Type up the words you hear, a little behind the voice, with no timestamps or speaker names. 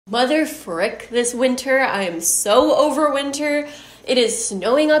Mother frick this winter. I am so over winter. It is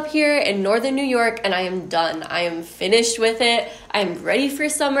snowing up here in northern New York and I am done. I am finished with it. I am ready for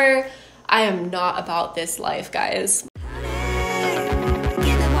summer. I am not about this life, guys.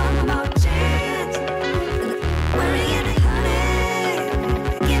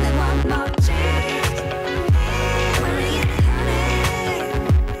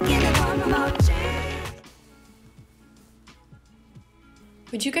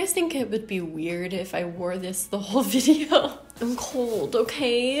 Would you guys think it would be weird if I wore this the whole video? I'm cold,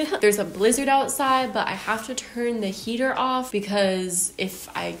 okay? There's a blizzard outside, but I have to turn the heater off because if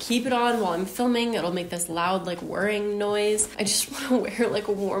I keep it on while I'm filming, it'll make this loud, like, whirring noise. I just want to wear, like,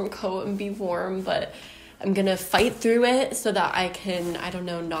 a warm coat and be warm, but I'm gonna fight through it so that I can, I don't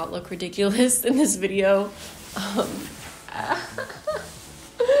know, not look ridiculous in this video.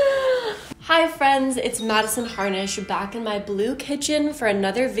 Hi friends, it's Madison Harnish back in my blue kitchen for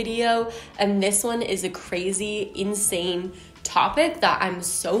another video, and this one is a crazy, insane topic that I'm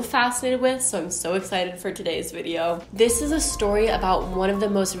so fascinated with, so I'm so excited for today's video. This is a story about one of the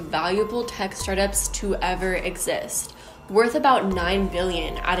most valuable tech startups to ever exist, worth about $9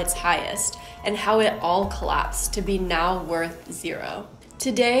 billion at its highest, and how it all collapsed to be now worth zero.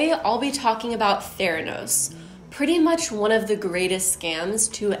 Today, I'll be talking about Theranos, pretty much one of the greatest scams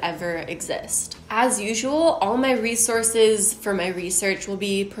to ever exist. As usual, all my resources for my research will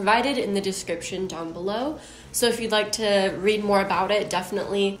be provided in the description down below. So if you'd like to read more about it,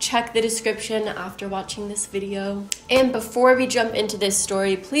 definitely check the description after watching this video. And before we jump into this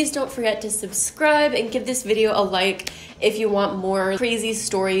story, please don't forget to subscribe and give this video a like if you want more crazy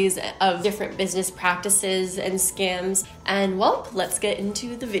stories of different business practices and scams. And well, let's get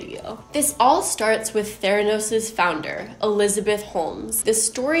into the video. This all starts with Theranos' founder, Elizabeth Holmes. The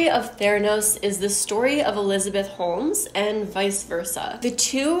story of Theranos is the story of Elizabeth Holmes and vice versa. The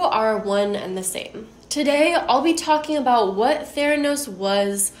two are one and the same. Today, I'll be talking about what Theranos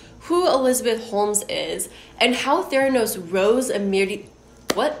was, who Elizabeth Holmes is, and how Theranos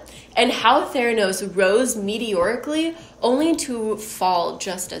rose meteorically only to fall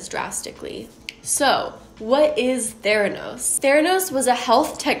just as drastically. So, what is Theranos? Theranos was a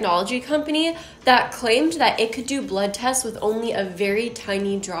health technology company that claimed that it could do blood tests with only a very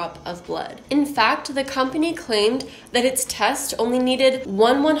tiny drop of blood. In fact, the company claimed that its test only needed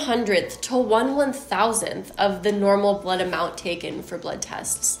 1/100th to 1/1000th of the normal blood amount taken for blood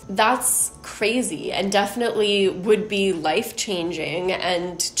tests. That's crazy and definitely would be life-changing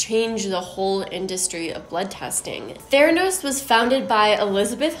and change the whole industry of blood testing. Theranos was founded by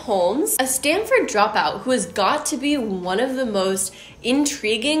Elizabeth Holmes, a Stanford dropout who has got to be one of the most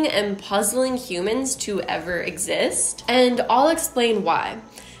intriguing and puzzling humans to ever exist, and I'll explain why.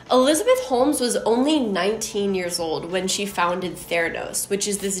 Elizabeth Holmes was only 19 years old when she founded Theranos, which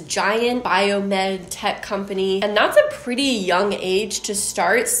is this giant biomed tech company, and that's a pretty young age to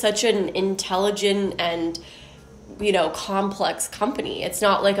start such an intelligent and complex company. It's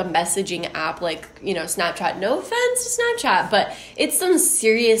not like a messaging app like, Snapchat. No offense to Snapchat, but it's some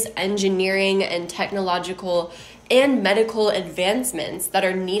serious engineering and technological and medical advancements that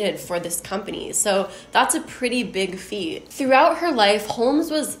are needed for this company. So that's a pretty big feat. Throughout her life, Holmes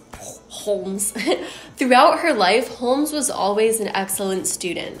was always an excellent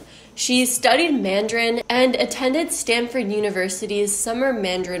student. She studied Mandarin and attended Stanford University's summer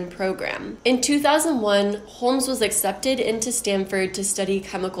Mandarin program. In 2001, Holmes was accepted into Stanford to study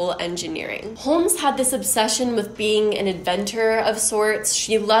chemical engineering. Holmes had this obsession with being an inventor of sorts.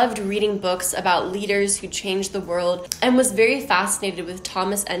 She loved reading books about leaders who changed the world and was very fascinated with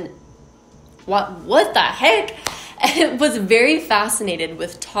was very fascinated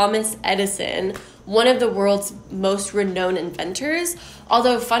with Thomas Edison, one of the world's most renowned inventors.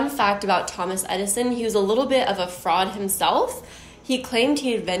 Although, fun fact about Thomas Edison, he was a little bit of a fraud himself. He claimed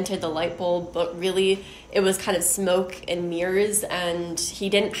he invented the light bulb, but really it was kind of smoke and mirrors, and he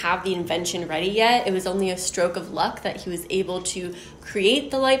didn't have the invention ready yet. It was only a stroke of luck that he was able to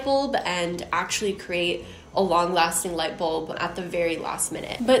create the light bulb and actually create a long-lasting light bulb at the very last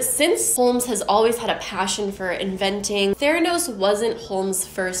minute. But since Holmes has always had a passion for inventing, Theranos wasn't Holmes'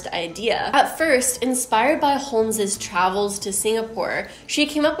 first idea. At first, inspired by Holmes's travels to Singapore, she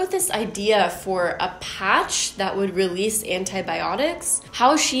came up with this idea for a patch that would release antibiotics.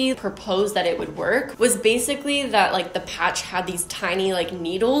 How she proposed that it would work was basically that the patch had these tiny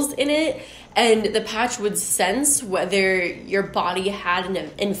needles in it, and the patch would sense whether your body had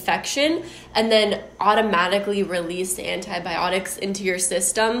an infection and then automatically release antibiotics into your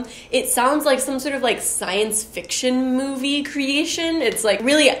system. It sounds like some sort of like science fiction movie creation. It's like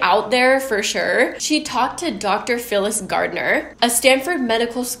really out there for sure. She talked to Dr. Phyllis Gardner, a Stanford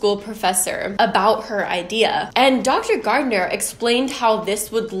Medical School professor, about her idea. And Dr. Gardner explained how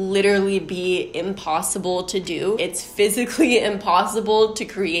this would literally be impossible to do. It's physically impossible to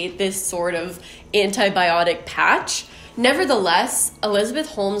create this sort of antibiotic patch. Nevertheless, Elizabeth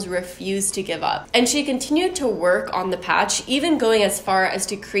Holmes refused to give up, and she continued to work on the patch, even going as far as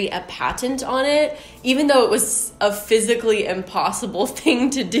to create a patent on it, even though it was a physically impossible thing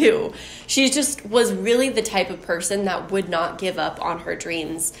to do. She just was really the type of person that would not give up on her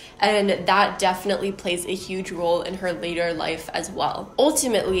dreams, and that definitely plays a huge role in her later life as well.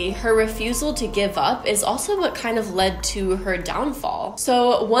 Ultimately, her refusal to give up is also what kind of led to her downfall.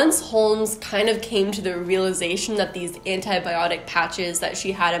 So once Holmes kind of came to the realization that these antibiotic patches that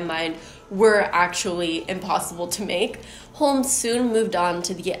she had in mind were actually impossible to make, Holmes soon moved on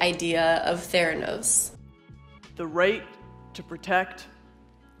to the idea of Theranos. The right to protect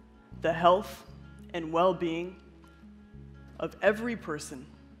the health and well-being of every person,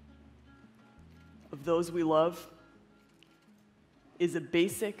 of those we love, is a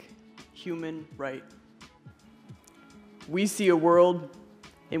basic human right. We see a world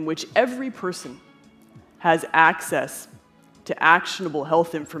in which every person has access to actionable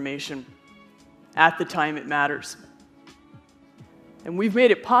health information at the time it matters. And we've made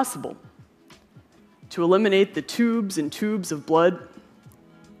it possible to eliminate the tubes and tubes of blood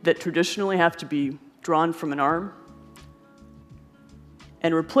that traditionally have to be drawn from an arm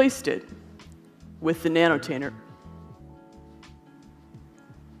and replaced it with the nanotainer.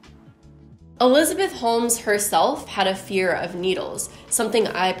 Elizabeth Holmes herself had a fear of needles, something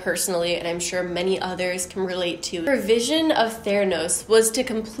I personally, and I'm sure many others, can relate to. Her vision of Theranos was to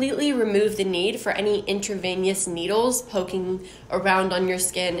completely remove the need for any intravenous needles poking around on your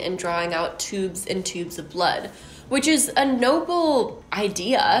skin and drawing out tubes and tubes of blood, which is a noble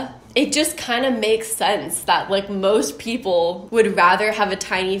idea. It just kind of makes sense that like most people would rather have a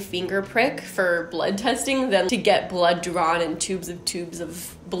tiny finger prick for blood testing than to get blood drawn and tubes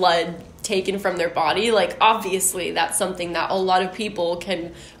of blood taken from their body. Like obviously that's something that a lot of people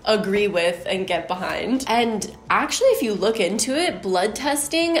can agree with and get behind. And actually if you look into it, blood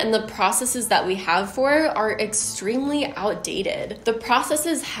testing and the processes that we have for it are extremely outdated. The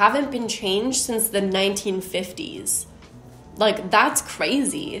processes haven't been changed since the 1950s. Like, that's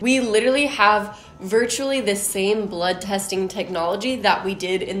crazy. We literally have virtually the same blood testing technology that we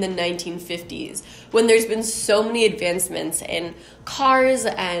did in the 1950s, when there's been so many advancements in cars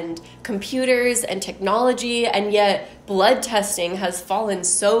and computers and technology, and yet blood testing has fallen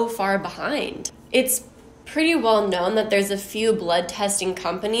so far behind. It's pretty well known that there's a few blood testing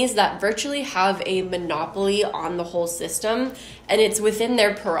companies that virtually have a monopoly on the whole system, and it's within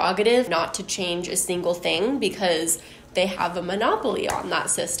their prerogative not to change a single thing because they have a monopoly on that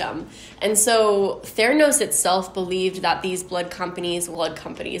system. And so Theranos itself believed that these blood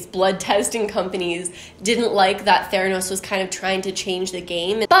testing companies didn't like that Theranos was kind of trying to change the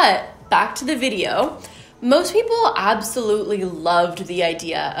game. But back to the video. Most people absolutely loved the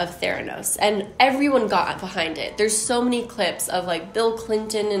idea of Theranos, and everyone got behind it. There's so many clips of like Bill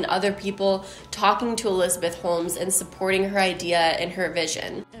Clinton and other people talking to Elizabeth Holmes and supporting her idea and her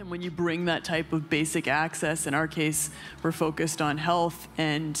vision. And when you bring that type of basic access, in our case, we're focused on health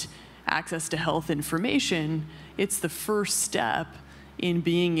and access to health information, it's the first step in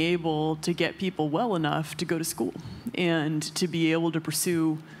being able to get people well enough to go to school and to be able to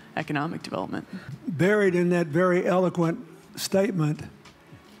pursue economic development. Buried in that very eloquent statement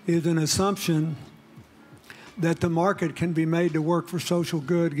is an assumption that the market can be made to work for social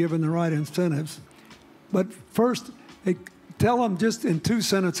good given the right incentives. But first, tell them just in 2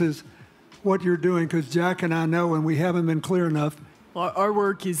 sentences what you're doing, because Jack and I know, and we haven't been clear enough. Our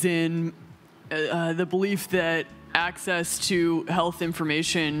work is in the belief that access to health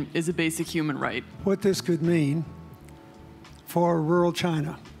information is a basic human right. What this could mean for rural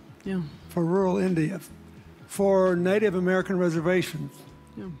China, for rural India, for Native American reservations.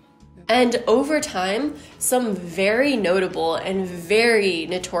 And over time, some very notable and very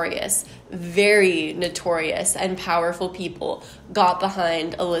notorious and powerful people got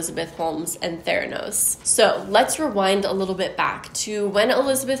behind Elizabeth Holmes and Theranos. So let's rewind a little bit back to when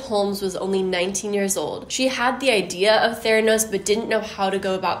Elizabeth Holmes was only 19 years old. She had the idea of Theranos but didn't know how to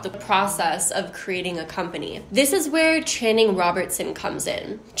go about the process of creating a company. This is where Channing Robertson comes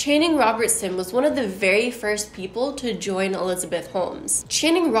in. Channing Robertson was one of the very first people to join Elizabeth Holmes.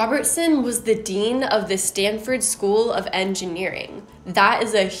 Channing Robertson Robertson was the dean of the Stanford School of Engineering. That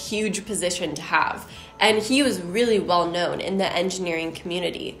is a huge position to have, and he was really well known in the engineering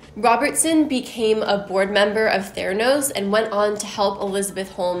community. Robertson became a board member of Theranos and went on to help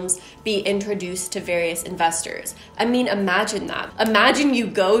Elizabeth Holmes be introduced to various investors. I mean, imagine that. Imagine you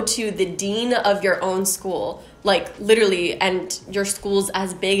go to the dean of your own school, like literally, and your school's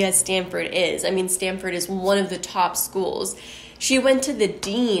as big as Stanford is. I mean, Stanford is one of the top schools. She went to the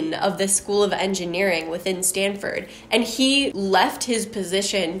dean of the School of Engineering within Stanford, and he left his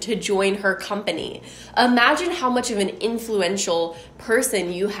position to join her company. Imagine how much of an influential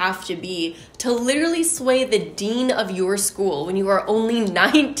person you have to be to literally sway the dean of your school when you are only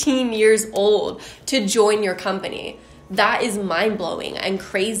 19 years old to join your company. That is mind-blowing and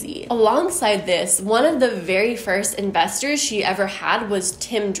crazy. Alongside this, one of the very first investors she ever had was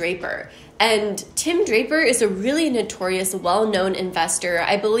Tim Draper. And Tim Draper is a really notorious, well-known investor.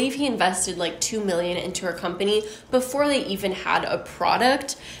 I believe he invested like $2 million into her company before they even had a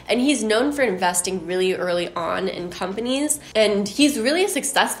product. And he's known for investing really early on in companies. And he's really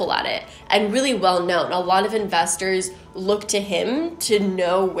successful at it and really well-known. A lot of investors look to him to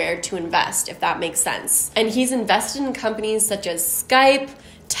know where to invest, if that makes sense. And he's invested in companies such as Skype,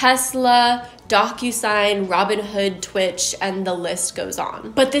 Tesla, DocuSign, Robinhood, Twitch, and the list goes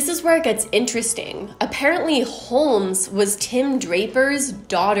on. But this is where it gets interesting. Apparently, Holmes was Tim Draper's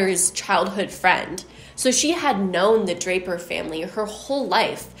daughter's childhood friend. So she had known the Draper family her whole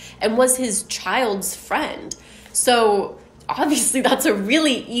life and was his child's friend. So obviously that's a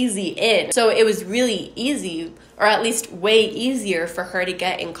really easy in. So it was really easy, or at least way easier for her to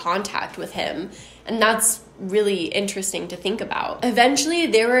get in contact with him. And that's really interesting to think about. Eventually,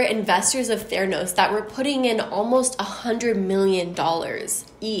 there were investors of Theranos that were putting in almost $100 million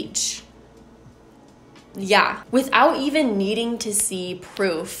each. Yeah, without even needing to see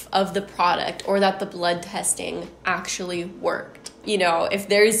proof of the product or that the blood testing actually worked. You know, if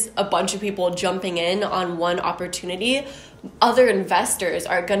there's a bunch of people jumping in on one opportunity, other investors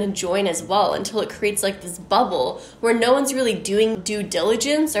are going to join as well until it creates like this bubble where no one's really doing due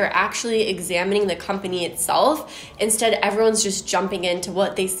diligence or actually examining the company itself. Instead, everyone's just jumping into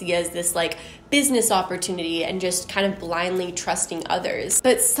what they see as this like business opportunity and just kind of blindly trusting others.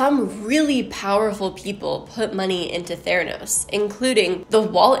 But some really powerful people put money into Theranos, including the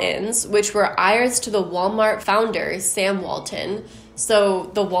Waltons, which were heirs to the Walmart founder, Sam Walton. So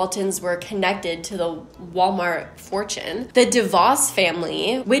the Waltons were connected to the Walmart fortune. The DeVos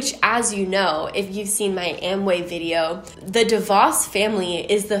family, which, as you know, if you've seen my Amway video, the DeVos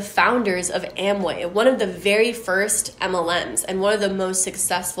family is the founders of Amway, one of the very first MLMs and one of the most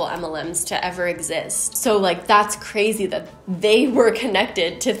successful MLMs to ever exist. So like, that's crazy that they were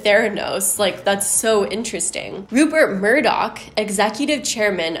connected to Theranos. Like, that's so interesting. Rupert Murdoch, executive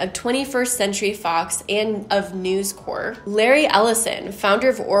chairman of 21st Century Fox and of News Corp. Larry Ellison, founder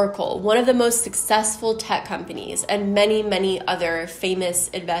of Oracle, one of the most successful tech companies, and many, many other famous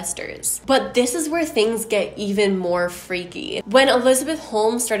investors. But this is where things get even more freaky. When Elizabeth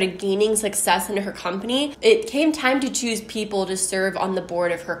Holmes started gaining success in her company, it came time to choose people to serve on the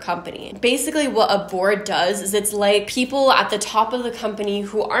board of her company. Basically, what a board does is it's like people at the top of the company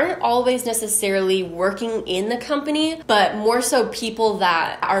who aren't always necessarily working in the company, but more so people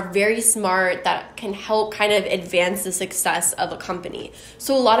that are very smart, that can help kind of advance the success of a company.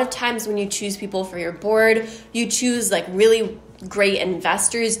 So a lot of times when you choose people for your board, you choose like really great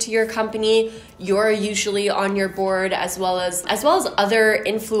investors to your company. You're usually on your board as well as other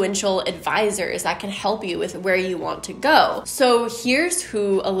influential advisors that can help you with where you want to go. So here's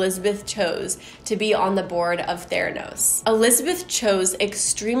who Elizabeth chose to be on the board of Theranos. Elizabeth chose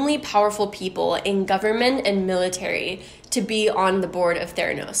extremely powerful people in government and military to be on the board of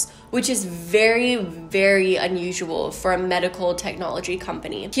Theranos, which is very, very unusual for a medical technology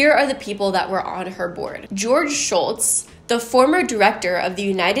company. Here are the people that were on her board. George Shultz, the former director of the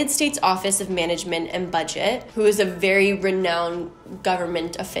United States Office of Management and Budget, who is a very renowned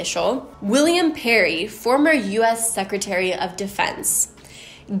government official. William Perry, former U.S. Secretary of Defense.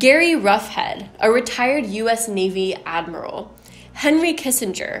 Gary Roughead, a retired U.S. Navy admiral. Henry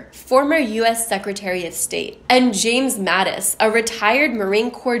Kissinger, former U.S. Secretary of State, and James Mattis, a retired Marine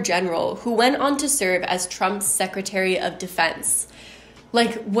Corps general who went on to serve as Trump's Secretary of Defense.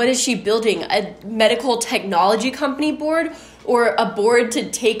 Like, what is she building? A medical technology company board or a board to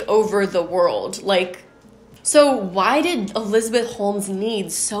take over the world? Like, so why did Elizabeth Holmes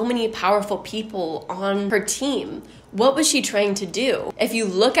need so many powerful people on her team? What was she trying to do? If you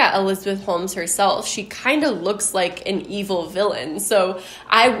look at Elizabeth Holmes herself, she kind of looks like an evil villain. So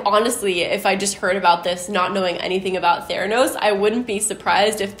I honestly, if I just heard about this not knowing anything about Theranos, I wouldn't be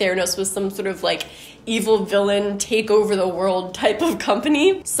surprised if Theranos was some sort of like evil villain, take over the world type of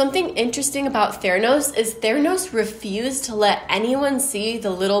company. Something interesting about Theranos is Theranos refused to let anyone see the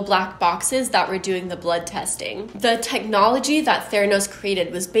little black boxes that were doing the blood testing. The technology that Theranos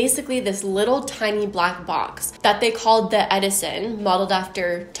created was basically this little tiny black box that they called the Edison, modeled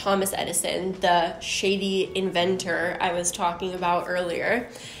after Thomas Edison, the shady inventor I was talking about earlier.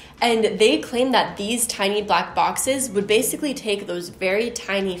 And they claim that these tiny black boxes would basically take those very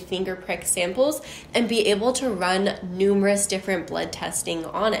tiny finger prick samples and be able to run numerous different blood testing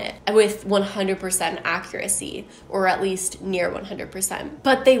on it with 100% accuracy, or at least near 100%.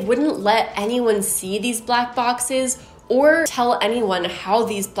 But they wouldn't let anyone see these black boxes or tell anyone how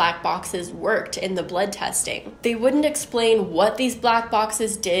these black boxes worked in the blood testing. They wouldn't explain what these black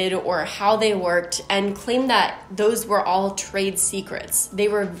boxes did or how they worked, and claim that those were all trade secrets. They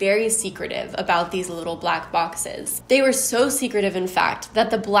were very secretive about these little black boxes. They were so secretive, in fact,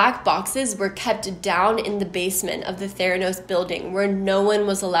 that the black boxes were kept down in the basement of the Theranos building where no one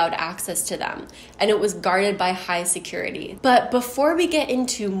was allowed access to them, and it was guarded by high security. But before we get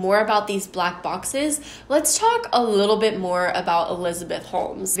into more about these black boxes, let's talk a little bit more about Elizabeth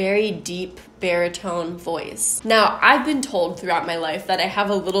Holmes' very deep baritone voice. Now, I've been told throughout my life that I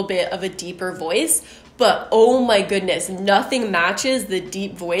have a little bit of a deeper voice, but oh my goodness, nothing matches the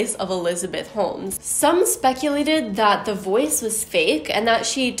deep voice of Elizabeth Holmes. Some speculated that the voice was fake and that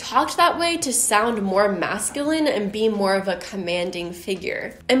she talked that way to sound more masculine and be more of a commanding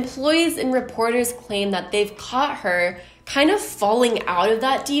figure. Employees and reporters claim that they've caught her kind of falling out of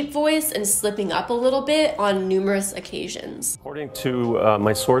that deep voice and slipping up a little bit on numerous occasions. According to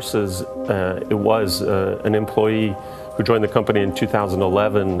my sources, it was an employee who joined the company in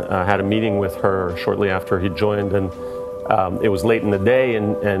 2011, had a meeting with her shortly after he joined, and it was late in the day,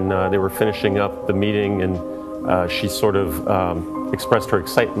 and they were finishing up the meeting, and she sort of expressed her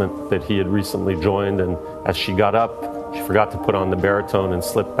excitement that he had recently joined, and as she got up, she forgot to put on the baritone and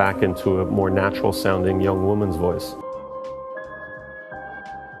slipped back into a more natural sounding young woman's voice.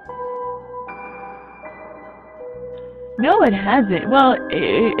 No, it hasn't. Well,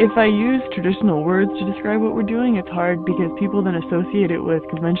 if I use traditional words to describe what we're doing, it's hard because people then associate it with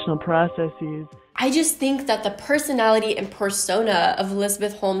conventional processes. I just think that the personality and persona of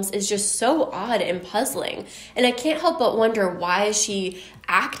Elizabeth Holmes is just so odd and puzzling. And I can't help but wonder why she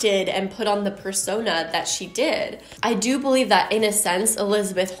acted and put on the persona that she did. I do believe that in a sense,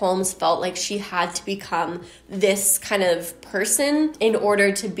 Elizabeth Holmes felt like she had to become this kind of person in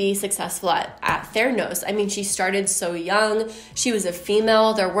order to be successful at Theranos. I mean, she started so young. She was a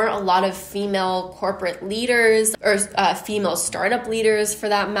female. There weren't a lot of female corporate leaders or female startup leaders for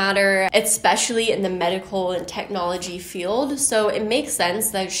that matter, especially in the medical and technology field. So it makes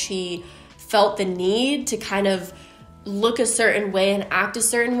sense that she felt the need to kind of look a certain way and act a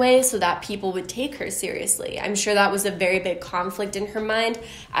certain way so that people would take her seriously. I'm sure that was a very big conflict in her mind,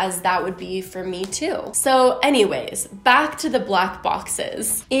 as that would be for me too. So anyways, back to the black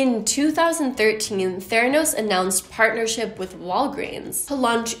boxes. In 2013, Theranos announced partnership with Walgreens to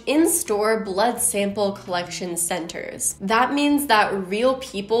launch in-store blood sample collection centers. That means that real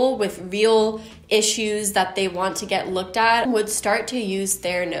people with real issues that they want to get looked at would start to use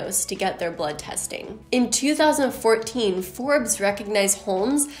Theranos to get their blood testing. In 2014, Forbes recognized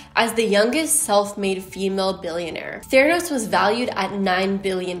Holmes as the youngest self-made female billionaire. Theranos was valued at $9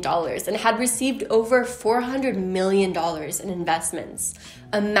 billion and had received over $400 million in investments.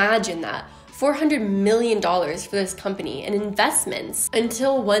 Imagine that. $400 million for this company in investments,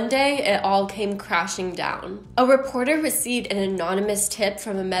 until one day it all came crashing down. A reporter received an anonymous tip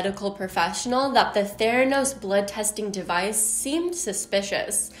from a medical professional that the Theranos blood testing device seemed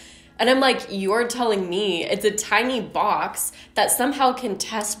suspicious. And I'm like, you're telling me it's a tiny box that somehow can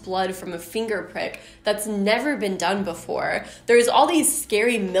test blood from a finger prick that's never been done before. There's all these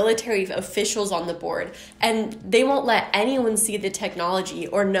scary military officials on the board, and they won't let anyone see the technology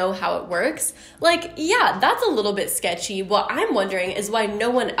or know how it works. Like, yeah, that's a little bit sketchy. What I'm wondering is why no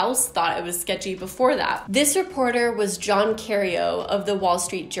one else thought it was sketchy before that. This reporter was John Carreyrou of the Wall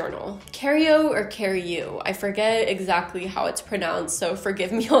Street Journal. Carreyrou or Carreyrou, I forget exactly how it's pronounced, so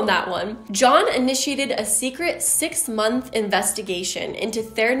forgive me on that one. John initiated a secret 6-month investigation into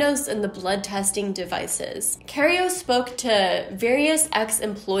Theranos and the blood testing devices. Cario spoke to various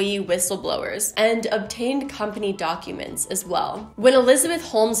ex-employee whistleblowers and obtained company documents as well. When Elizabeth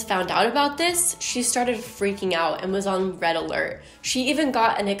Holmes found out about this, she started freaking out and was on red alert. She even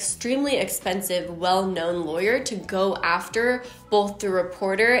got an extremely expensive, well-known lawyer to go after both the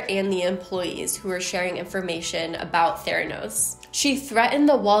reporter and the employees who were sharing information about Theranos. She threatened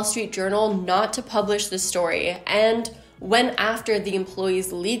the Wall Street Journal not to publish the story and went after the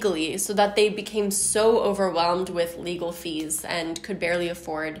employees legally so that they became so overwhelmed with legal fees and could barely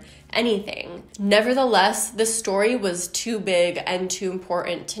afford anything. Nevertheless, the story was too big and too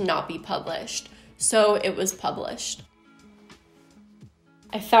important to not be published, so it was published.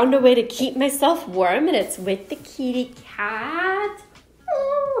 I found a way to keep myself warm, and it's with the kitty cat.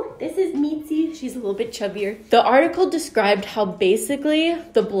 Oh, this is Mitzi. She's a little bit chubbier. The article described how basically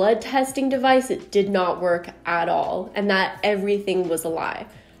the blood testing device did not work at all, and that everything was a lie.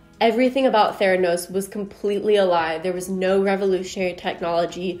 Everything about Theranos was completely a lie. There was no revolutionary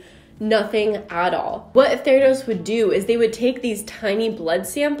technology, nothing at all. What Theranos would do is they would take these tiny blood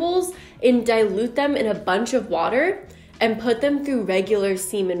samples and dilute them in a bunch of water and put them through regular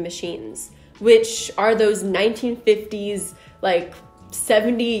semen machines, which are those 1950s, like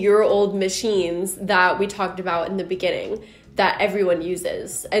 70-year-old machines that we talked about in the beginning that everyone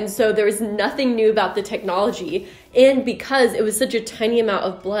uses. And so there was nothing new about the technology. And because it was such a tiny amount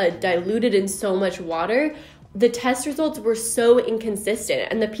of blood diluted in so much water, the test results were so inconsistent.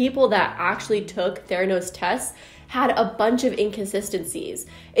 And the people that actually took Theranos tests had a bunch of inconsistencies.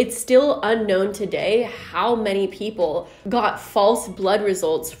 It's still unknown today how many people got false blood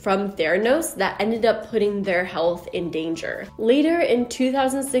results from Theranos that ended up putting their health in danger. Later in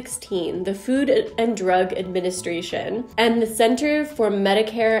 2016, the Food and Drug Administration and the Center for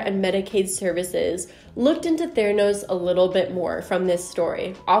Medicare and Medicaid Services looked into Theranos a little bit more from this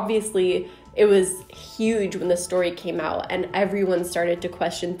story. Obviously, it was huge when the story came out and everyone started to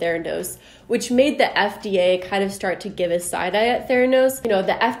question Theranos, which made the FDA kind of start to give a side eye at Theranos. You know,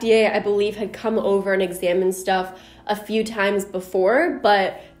 the FDA, I believe, had come over and examined stuff a few times before,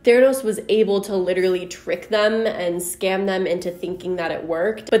 but Theranos was able to literally trick them and scam them into thinking that it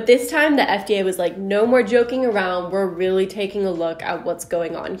worked. But this time the FDA was like, no more joking around. We're really taking a look at what's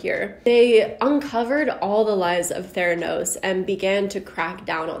going on here. They uncovered all the lies of Theranos and began to crack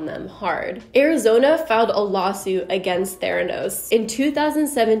down on them hard. Arizona filed a lawsuit against Theranos in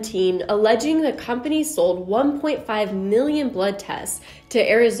 2017, alleging the company sold 1.5 million blood tests to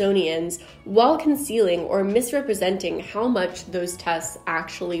Arizonians while concealing or misrepresenting how much those tests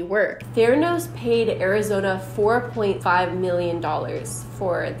actually work. Theranos paid Arizona $4.5 million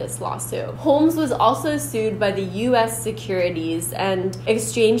for this lawsuit. Holmes was also sued by the U.S. Securities and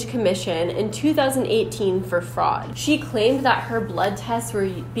Exchange Commission in 2018 for fraud. She claimed that her blood tests were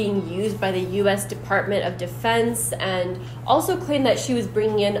being used by the U.S. Department of Defense and also claimed that she was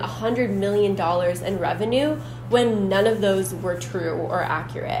bringing in $100 million in revenue when none of those were true or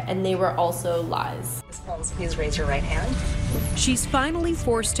accurate, and they were also lies. Ms. Holmes, please raise your right hand. She's finally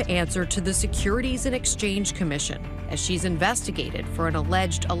forced to answer to the Securities and Exchange Commission as she's investigated for an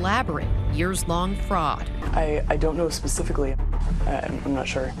alleged elaborate, years-long fraud. I don't know specifically. I'm not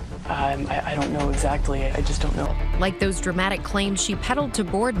sure. I don't know exactly. I just don't know. Like those dramatic claims she peddled to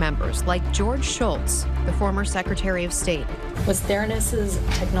board members like George Shultz, the former Secretary of State. Was Theranos'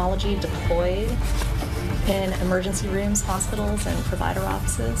 technology deployed in emergency rooms, hospitals, and provider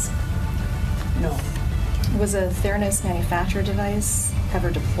offices? No. Was a Theranos manufactured device ever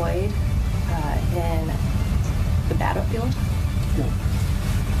deployed in the battlefield? No.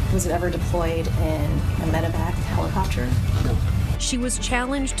 Was it ever deployed in a medevac helicopter? No. She was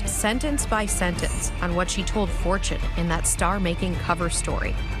challenged sentence by sentence on what she told Fortune in that star-making cover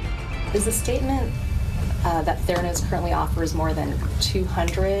story. Is the statement that Theranos currently offers more than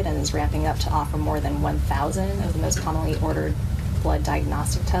 200 and is ramping up to offer more than 1,000 of the most commonly ordered blood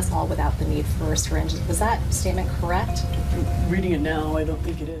diagnostic tests, all without the need for syringes? Was that statement correct? Reading it now, I don't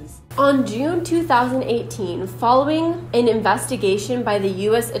think it is. On June 2018, following an investigation by the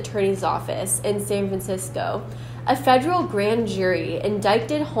U.S. Attorney's Office in San Francisco, a federal grand jury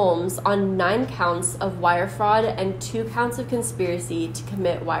indicted Holmes on 9 counts of wire fraud and 2 counts of conspiracy to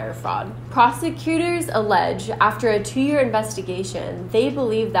commit wire fraud. Prosecutors allege, after a 2-year investigation, they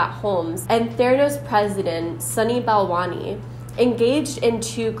believe that Holmes and Theranos president Sunny Balwani engaged in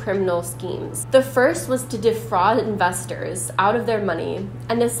two criminal schemes. The first was to defraud investors out of their money,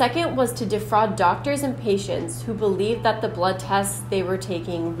 and the second was to defraud doctors and patients who believed that the blood tests they were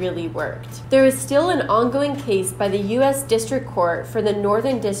taking really worked. There is still an ongoing case by the U.S. District Court for the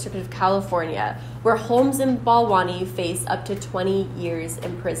Northern District of California, where Holmes and Balwani face up to 20 years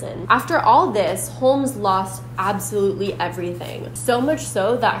in prison. After all this, Holmes lost absolutely everything, so much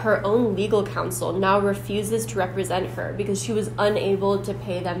so that her own legal counsel now refuses to represent her because she was unable to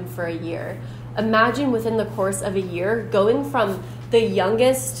pay them for a year. Imagine within the course of a year going from the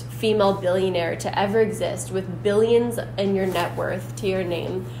youngest female billionaire to ever exist with billions in your net worth to your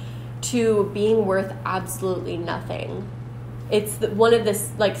name to being worth absolutely nothing. It's one of the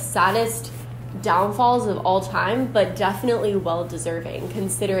saddest downfalls of all time, but definitely well deserving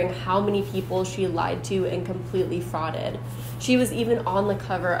considering how many people she lied to and completely frauded. She was even on the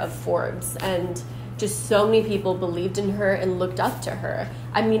cover of Forbes, and just so many people believed in her and looked up to her.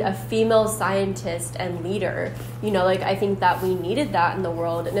 I mean, a female scientist and leader, I think that we needed that in the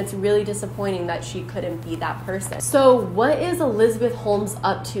world, and it's really disappointing that she couldn't be that person. So what is Elizabeth Holmes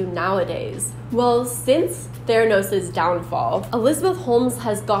up to nowadays? Well, since Theranos' downfall, Elizabeth Holmes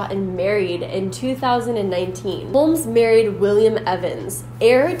has gotten married in 2019. Holmes married William Evans,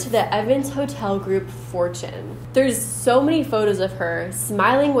 heir to the Evans Hotel Group fortune. There's so many photos of her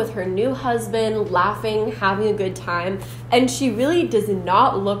smiling with her new husband, laughing, having a good time, and she really does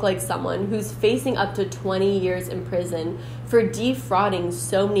not look like someone who's facing up to 20 years in prison for defrauding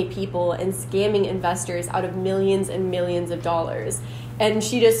so many people and scamming investors out of millions and millions of dollars. And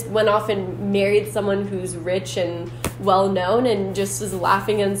she just went off and married someone who's rich and well-known and just is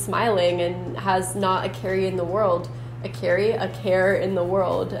laughing and smiling and has not a care in the world. A care in the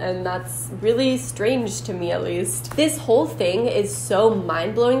world. And that's really strange to me, at least. This whole thing is so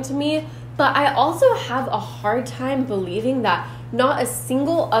mind-blowing to me, but I also have a hard time believing that not a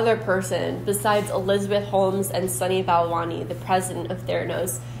single other person besides Elizabeth Holmes and Sunny Balwani, the president of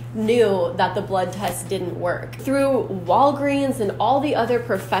Theranos, knew that the blood test didn't work. Through Walgreens and all the other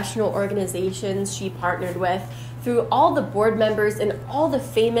professional organizations she partnered with, through all the board members and all the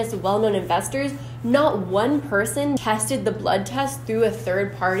famous well-known investors, not one person tested the blood test through a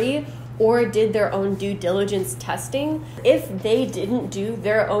third party or did their own due diligence testing. If they didn't do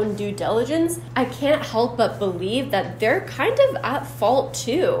their own due diligence, I can't help but believe that they're kind of at fault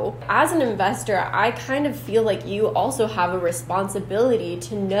too. As an investor, I kind of feel like you also have a responsibility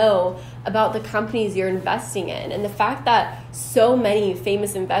to know about the companies you're investing in. And the fact that so many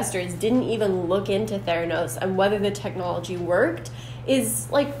famous investors didn't even look into Theranos and whether the technology worked is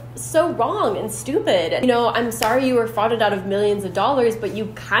so wrong and stupid. I'm sorry you were frauded out of millions of dollars, but you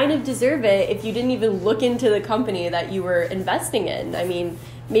kind of deserve it if you didn't even look into the company that you were investing in. I mean,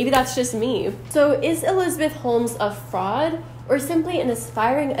 maybe that's just me. So is Elizabeth Holmes a fraud or simply an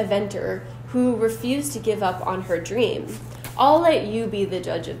aspiring inventor who refused to give up on her dream? I'll let you be the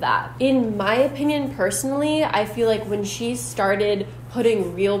judge of that. In my opinion, personally, I feel like when she started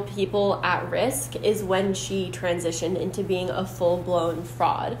putting real people at risk is when she transitioned into being a full-blown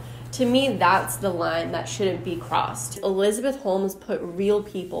fraud. To me, that's the line that shouldn't be crossed. Elizabeth Holmes put real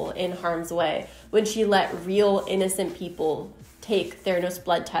people in harm's way when she let real innocent people take Theranos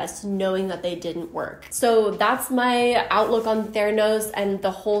blood tests knowing that they didn't work. So that's my outlook on Theranos and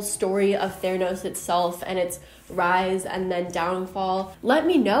the whole story of Theranos itself and its rise and then downfall. Let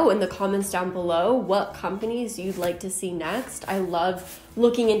me know in the comments down below what companies you'd like to see next. I love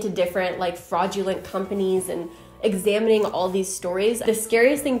looking into different fraudulent companies and examining all these stories. The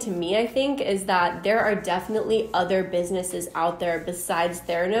scariest thing to me, I think, is that there are definitely other businesses out there besides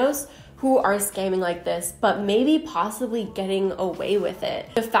Theranos who are scamming like this, but maybe possibly getting away with it.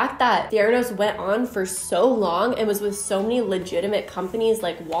 The fact that Theranos went on for so long and was with so many legitimate companies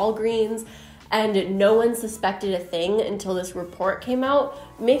like Walgreens and no one suspected a thing until this report came out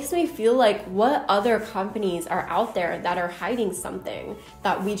makes me feel like what other companies are out there that are hiding something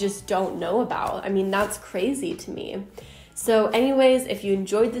that we just don't know about? I mean, that's crazy to me. So anyways, if you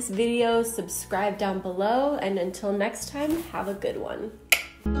enjoyed this video, subscribe down below, and until next time, have a good one.